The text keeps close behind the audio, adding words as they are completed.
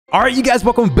Alright, you guys,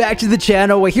 welcome back to the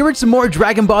channel. We're here with some more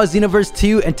Dragon Ball Xenoverse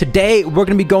 2, and today we're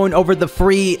going to be going over the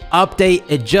free update.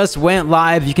 It just went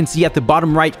live. You can see at the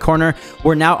bottom right corner,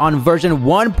 we're now on version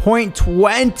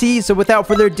 1.20. So without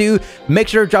further ado, make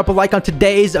sure to drop a like on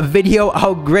today's video.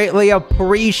 I'll greatly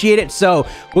appreciate it. So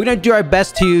we're going to do our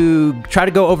best to try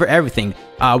to go over everything.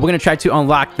 We're going to try to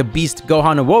unlock the Beast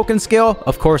Gohan Awoken skill.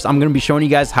 Of course, I'm going to be showing you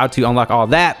guys how to unlock all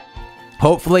that.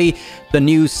 Hopefully, the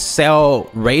new Cell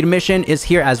raid mission is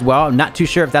here as well. I'm not too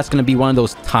sure if that's going to be one of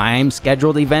those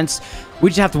time-scheduled events.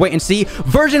 We just have to wait and see.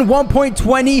 Version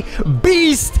 1.20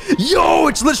 Beast! Yo,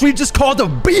 it's literally just called a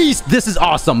Beast! This is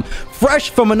awesome. Fresh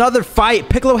from another fight,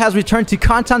 Piccolo has returned to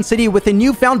Kantan City with a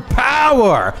newfound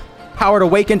power. Powered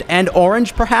Awakened and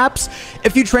Orange, perhaps?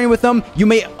 If you train with him, you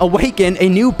may awaken a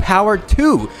new power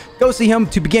too. Go see him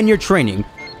to begin your training.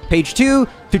 Page 2,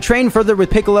 to train further with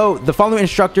Piccolo, the following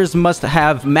instructors must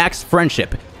have max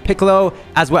friendship. Piccolo,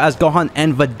 as well as Gohan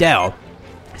and Videl.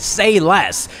 Say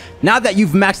less. Now that you've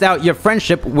maxed out your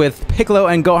friendship with Piccolo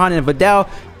and Gohan and Videl,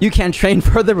 you can train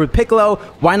further with Piccolo.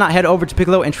 Why not head over to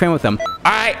Piccolo and train with him?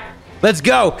 Alright, let's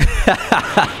go!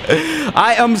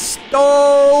 I am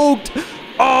stoked!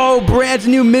 Oh, brand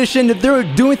new mission. They're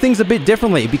doing things a bit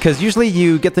differently because usually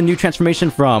you get the new transformation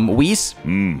from Whis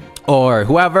or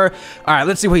whoever. All right,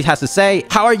 let's see what he has to say.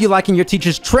 How are you liking your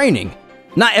teacher's training?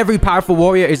 Not every powerful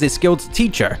warrior is a skilled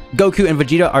teacher. Goku and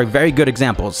Vegeta are very good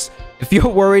examples. If you're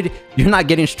worried you're not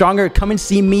getting stronger, come and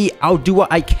see me. I'll do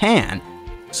what I can.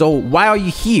 So why are you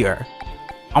here?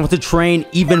 I want to train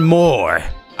even more.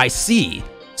 I see.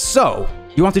 So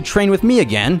you want to train with me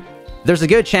again? There's a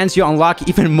good chance you'll unlock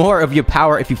even more of your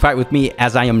power if you fight with me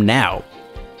as I am now.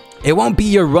 It won't be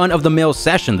your run-of-the-mill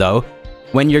session, though.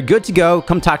 When you're good to go,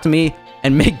 come talk to me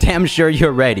and make damn sure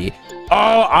you're ready.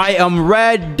 Oh, I am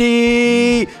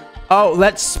ready! Oh,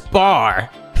 let's spar.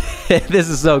 This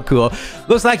is so cool.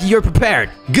 Looks like you're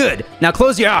prepared. Good. Now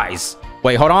close your eyes.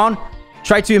 Wait, hold on.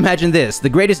 Try to imagine this. The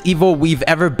greatest evil we've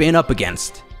ever been up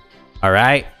against. All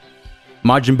right.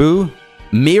 Majin Buu.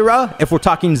 Mira, if we're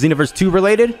talking Xenoverse 2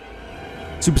 related.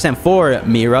 Super Saiyan 4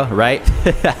 Mira, right?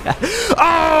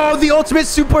 Oh, the ultimate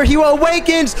superhero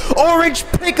awakens! Orange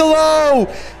Piccolo!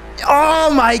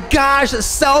 Oh my gosh,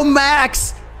 Cell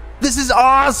Max! This is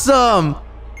awesome!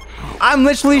 I'm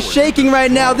literally shaking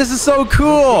right now. This is so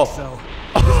cool!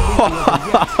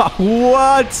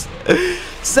 What?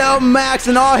 Cell Max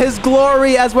in all his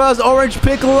glory, as well as Orange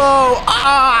Piccolo!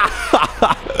 Ah!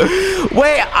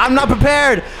 Wait, I'm not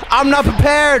prepared! I'm not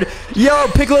prepared! Yo,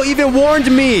 Piccolo even warned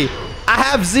me! I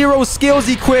have 0 skills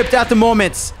equipped at the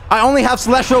moment. I only have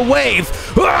Celestial Wave.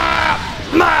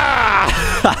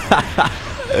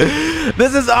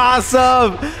 This is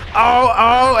awesome.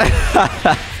 Oh.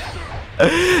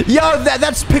 Yo,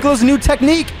 that's Piccolo's new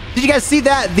technique. Did you guys see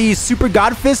that? The Super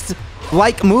God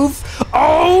Fist-like move.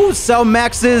 Oh, Cell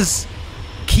Max's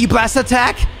Ki Blast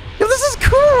attack. Yo, this is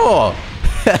cool.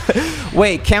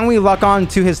 Wait, can we lock on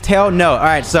to his tail? No. All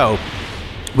right, so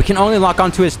we can only lock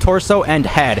onto his torso and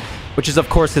head, which is, of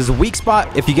course, his weak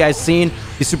spot. If you guys seen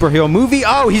the superhero movie.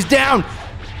 Oh, he's down.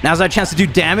 Now's our chance to do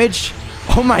damage.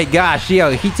 Oh, my gosh.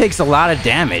 Yo, he takes a lot of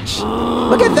damage.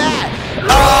 Look at that.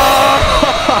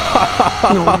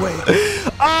 Oh, no way.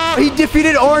 Oh, he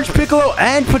defeated Orange Piccolo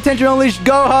and potentially unleashed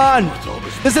Gohan.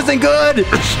 This isn't good.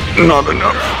 It's not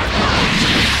enough.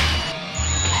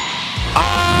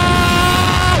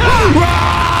 Oh!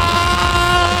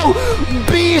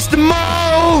 Beast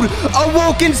mode!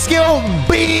 Awoken skill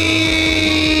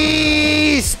Beast!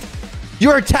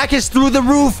 Your attack is through the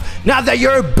roof now that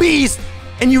you're a beast,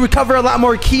 and you recover a lot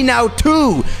more ki now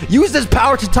too. Use this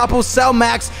power to topple Cell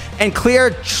Max and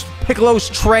clear Piccolo's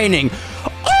training.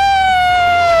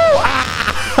 Oh!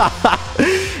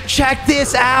 Check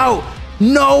this out!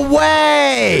 No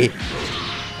way!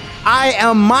 I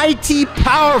am mighty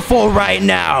powerful right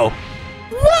now.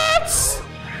 What?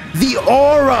 The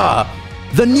aura,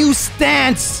 the new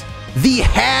stance, the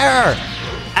hair,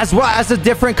 as well as the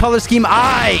different color scheme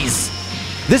eyes.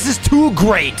 This is too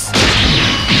great.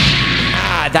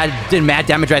 Ah, that did mad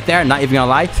damage right there. Not even gonna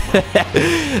lie.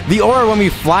 The aura when we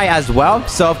fly as well.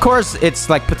 So of course it's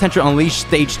like potential unleash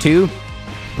stage 2.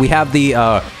 We have the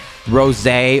rose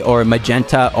or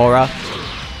magenta aura,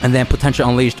 and then potential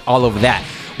unleashed all over that.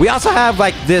 We also have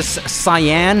like this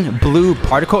cyan blue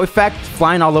particle effect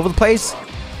flying all over the place.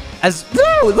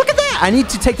 Look at that! I need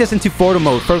to take this into photo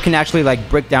mode. Photo can actually like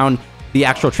break down the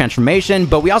actual transformation,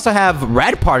 but we also have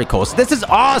red particles. This is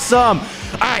awesome!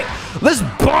 Alright, let's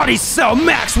body Cell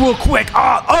Max real quick.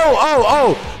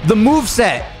 Oh, the move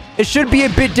set. It should be a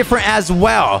bit different as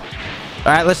well.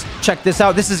 Alright, let's check this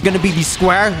out. This is gonna be the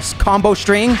square combo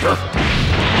string.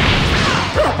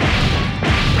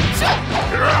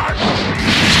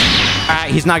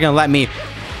 right, he's not gonna let me.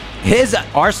 His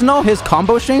arsenal, his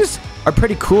combo strings are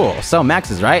pretty cool. Cell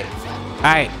Max's, right? All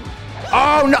right.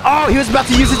 Oh, no. Oh, he was about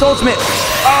to use his ultimate.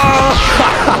 Oh.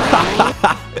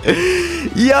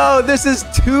 Yo, this is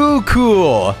too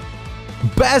cool.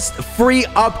 Best free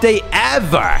update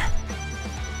ever.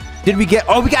 Did we get...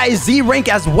 Oh, we got a Z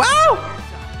rank as well?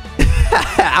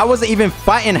 I wasn't even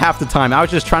fighting half the time. I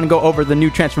was just trying to go over the new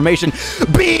transformation.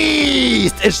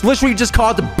 Beast! It's literally just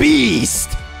called the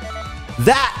Beast.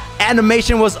 That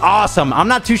animation was awesome. I'm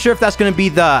not too sure if that's going to be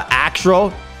the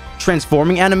actual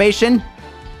transforming animation.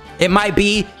 It might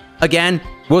be. Again,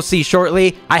 we'll see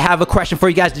shortly. I have a question for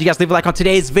you guys. Did you guys leave a like on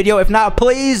today's video? If not,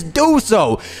 please do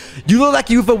so. You look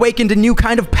like you've awakened a new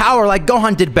kind of power like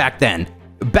Gohan did back then.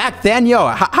 Back then, yo,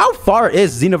 how far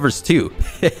is Xenoverse 2?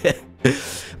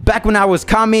 Back when I was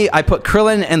Kami, I put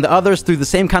Krillin and the others through the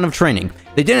same kind of training.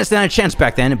 They didn't stand a chance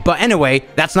back then, but anyway,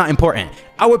 that's not important.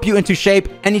 I'll whip you into shape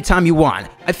anytime you want.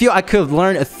 I feel I could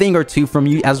learn a thing or two from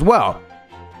you as well.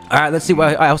 All right, let's see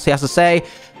what else he has to say.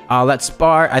 Let's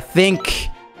spar. I think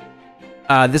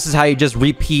this is how you just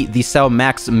repeat the Cell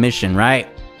Max mission, right?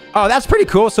 Oh, that's pretty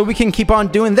cool. So we can keep on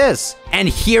doing this. And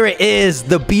here it is,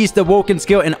 the Beast Awoken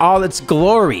skill in all its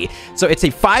glory. So it's a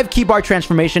 5 key bar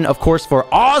transformation, of course, for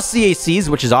all CACs,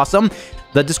 which is awesome.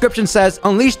 The description says,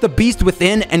 unleash the beast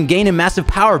within and gain a massive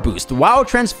power boost. While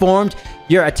transformed,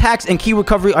 your attacks and key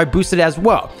recovery are boosted as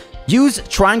well. Use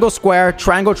triangle, square,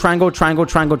 triangle, triangle, triangle,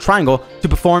 triangle, triangle to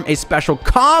perform a special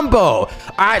combo. All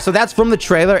right, so that's from the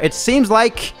trailer. It seems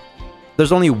like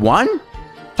there's only one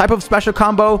type of special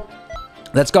combo.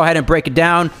 Let's go ahead and break it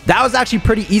down. That was actually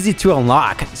pretty easy to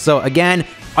unlock. So again,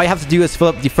 all you have to do is fill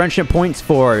up the friendship points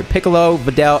for Piccolo,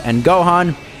 Videl, and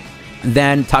Gohan.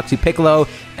 Then talk to Piccolo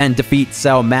and defeat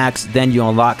Cell Max. Then you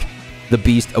unlock the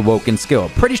Beast Awoken skill.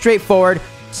 Pretty straightforward.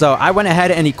 So I went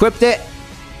ahead and equipped it.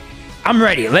 I'm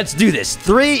ready. Let's do this.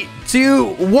 3, 2,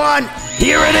 1.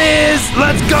 Here it is.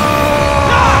 Let's go.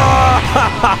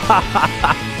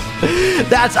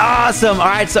 That's awesome. All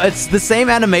right, so it's the same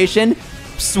animation.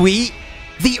 Sweet.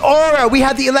 The aura. We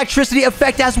have the electricity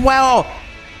effect as well.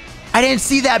 I didn't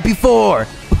see that before.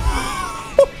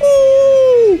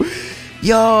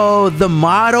 Yo, the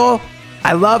model.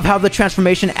 I love how the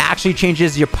transformation actually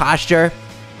changes your posture,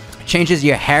 changes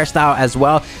your hairstyle as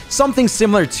well. Something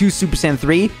similar to Super Saiyan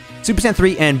 3. Super Saiyan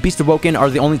 3 and Beast Awoken are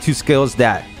the only 2 skills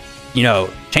that, you know,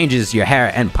 changes your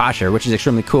hair and posture, which is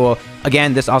extremely cool.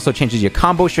 Again, this also changes your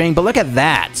combo string, but look at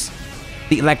that.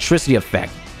 The electricity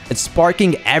effect. It's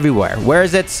sparking everywhere. Where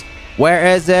is it? Where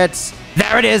is it?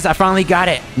 There it is. I finally got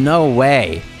it. No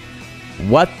way.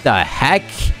 What the heck?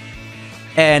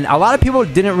 And a lot of people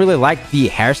didn't really like the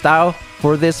hairstyle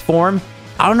for this form.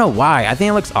 I don't know why. I think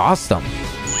it looks awesome.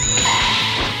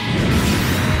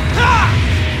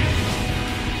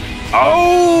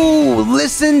 Oh,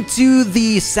 listen to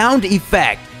the sound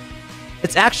effect.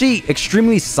 It's actually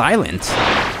extremely silent.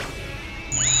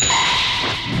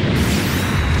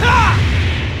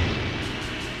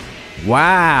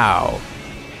 Wow.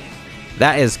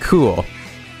 That is cool. All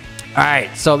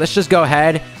right, so let's just go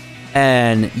ahead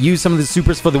and use some of the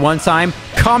supers for the one time.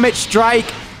 Comet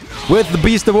Strike with the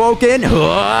Beast Awoken.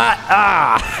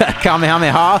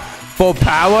 Kamehameha. Full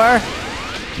power.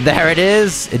 There it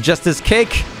is. Justice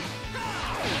Kick.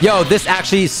 Yo, this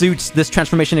actually suits this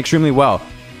transformation extremely well.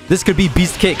 This could be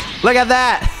Beast Kick. Look at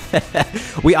that.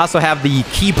 We also have the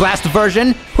Ki Blast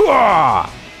version. All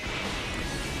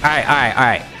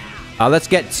right. Let's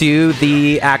get to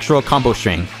the actual combo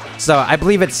string. So I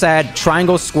believe it said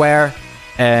triangle, square,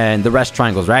 and the rest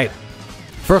triangles, right?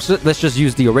 First, let's just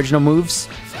use the original moves.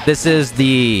 This is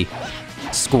the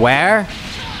square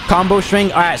combo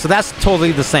string. All right, so that's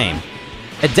totally the same.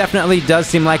 It definitely does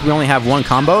seem like we only have one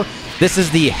combo. This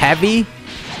is the heavy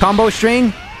combo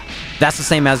string. That's the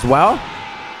same as well.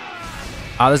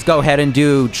 Let's go ahead and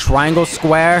do triangle,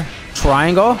 square,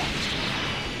 triangle.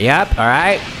 Yep, all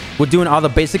right. We're doing all the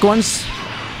basic ones.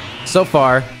 So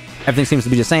far, everything seems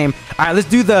to be the same. All right, let's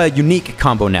do the unique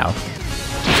combo now.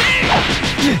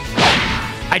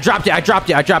 I dropped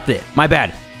it. My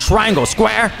bad. Triangle,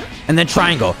 square, and then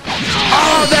triangle.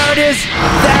 Oh, there it is.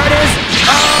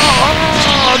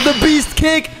 Oh, the Beast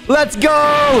Kick. Let's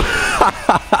go.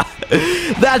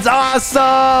 That's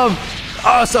awesome.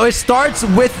 Oh, so it starts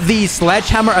with the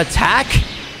sledgehammer attack.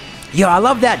 Yo, I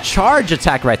love that charge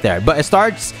attack right there. But it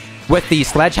starts with the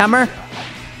sledgehammer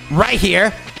right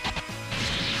here.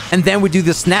 And then we do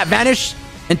the snap vanish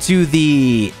into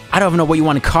the, I don't even know what you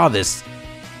want to call this,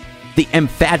 the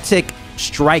emphatic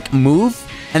strike move.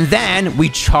 And then we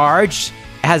charge.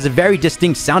 It has a very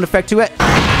distinct sound effect to it.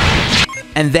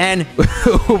 And then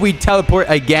we teleport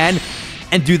again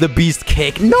and do the Beast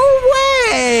Kick. No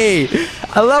way!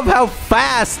 I love how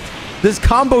fast this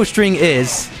combo string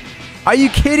is. Are you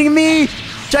kidding me?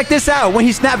 Check this out when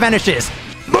he snap vanishes.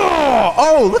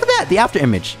 Oh, look at that. The after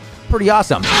image. Pretty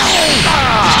awesome.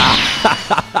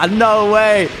 No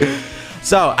way.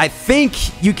 So I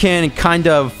think you can kind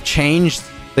of change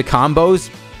the combos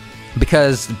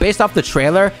because based off the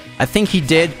trailer, I think he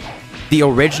did the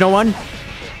original one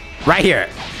right here.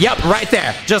 Yep, right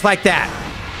there. Just like that.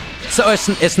 So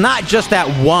it's not just that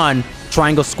one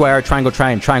triangle, square, triangle,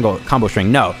 triangle combo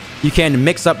string. No, you can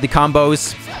mix up the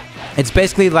combos. It's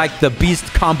basically like the beast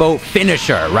combo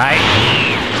finisher, right?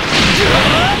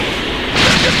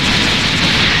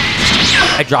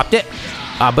 I dropped it,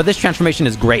 but this transformation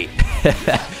is great.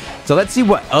 So let's see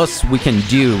what else we can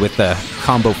do with the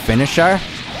combo finisher.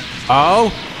 Oh,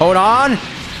 hold on.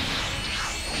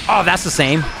 Oh, that's the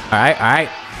same. All right.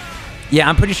 Yeah,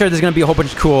 I'm pretty sure there's going to be a whole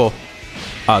bunch of cool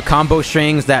combo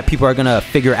strings that people are going to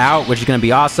figure out, which is going to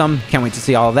be awesome. Can't wait to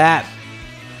see all of that.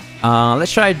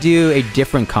 Let's try to do a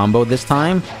different combo this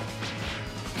time.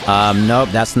 Nope,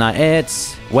 that's not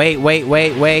it.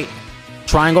 Wait.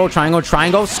 Triangle,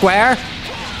 square.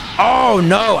 Oh,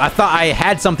 no. I thought I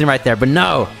had something right there, but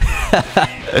no.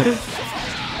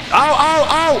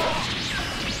 Oh.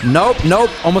 Nope.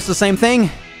 Almost the same thing.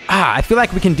 I feel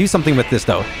like we can do something with this,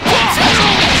 though.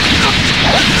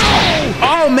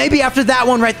 Oh, maybe after that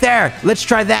one right there. Let's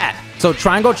try that. So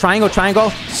triangle, square,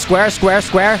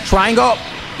 triangle.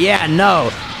 Yeah, no.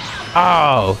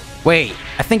 Oh, wait.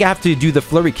 I think I have to do the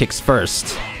flurry kicks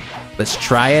first. Let's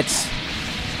try it.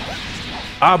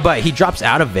 Oh, but he drops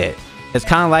out of it. It's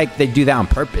kind of like they do that on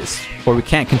purpose, or we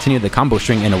can't continue the combo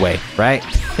string in a way, right?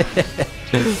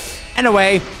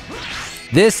 Anyway,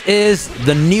 this is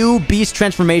the new beast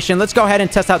transformation. Let's go ahead and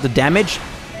test out the damage.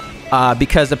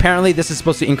 Because apparently this is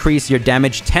supposed to increase your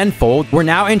damage tenfold. We're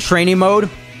now in training mode.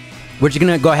 We're just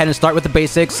going to go ahead and start with the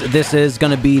basics. This is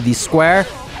going to be the square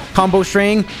combo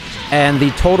string. And the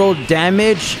total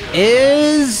damage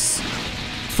is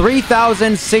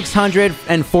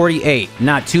 3,648.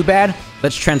 Not too bad.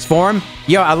 Let's transform.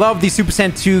 Yo, I love the Super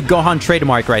Saiyan 2 Gohan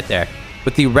trademark right there.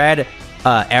 With the red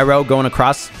arrow going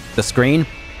across the screen.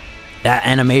 That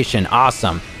animation,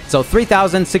 awesome. So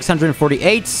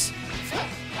 3,648.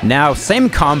 Now, same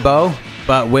combo,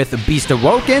 but with Beast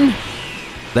Awoken.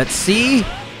 Let's see.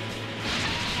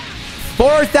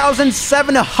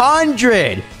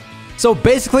 4,700. So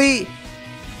basically,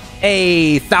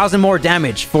 1,000 more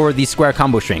damage for the square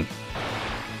combo string.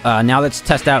 Now let's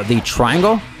test out the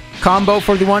triangle combo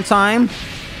for the one time.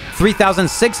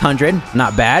 3,600.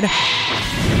 Not bad.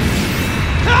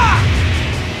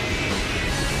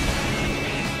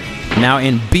 Now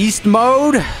in beast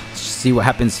mode. Let's see what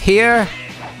happens here.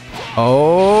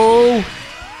 Oh,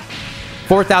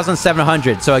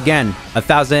 4,700. So again,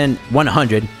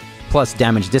 1,100 plus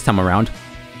damage this time around.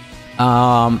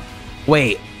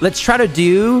 Wait, let's try to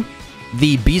do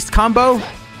the beast combo.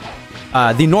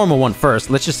 The normal one first.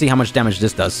 Let's just see how much damage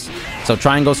this does. So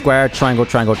triangle, square, triangle.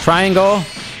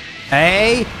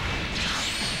 Hey,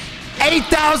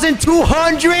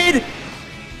 8,200.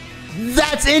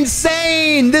 That's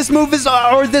insane. This move is,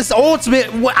 or this ultimate,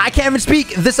 I can't even speak.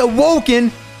 This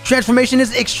Awoken transformation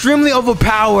is extremely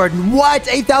overpowered. What?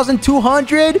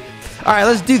 8,200? All right,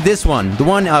 let's do this one. The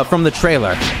one from the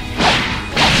trailer.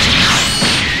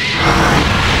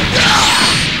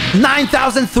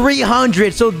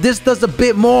 9,300. So this does a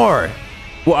bit more.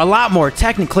 Well, a lot more,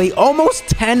 technically. Almost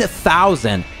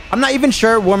 10,000. I'm not even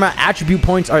sure where my attribute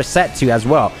points are set to as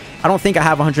well. I don't think I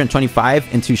have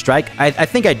 125 into strike. I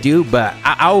think I do, but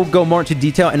I'll go more into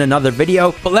detail in another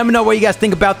video. But let me know what you guys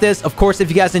think about this. Of course,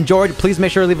 if you guys enjoyed, please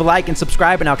make sure to leave a like and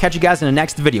subscribe, and I'll catch you guys in the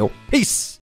next video. Peace!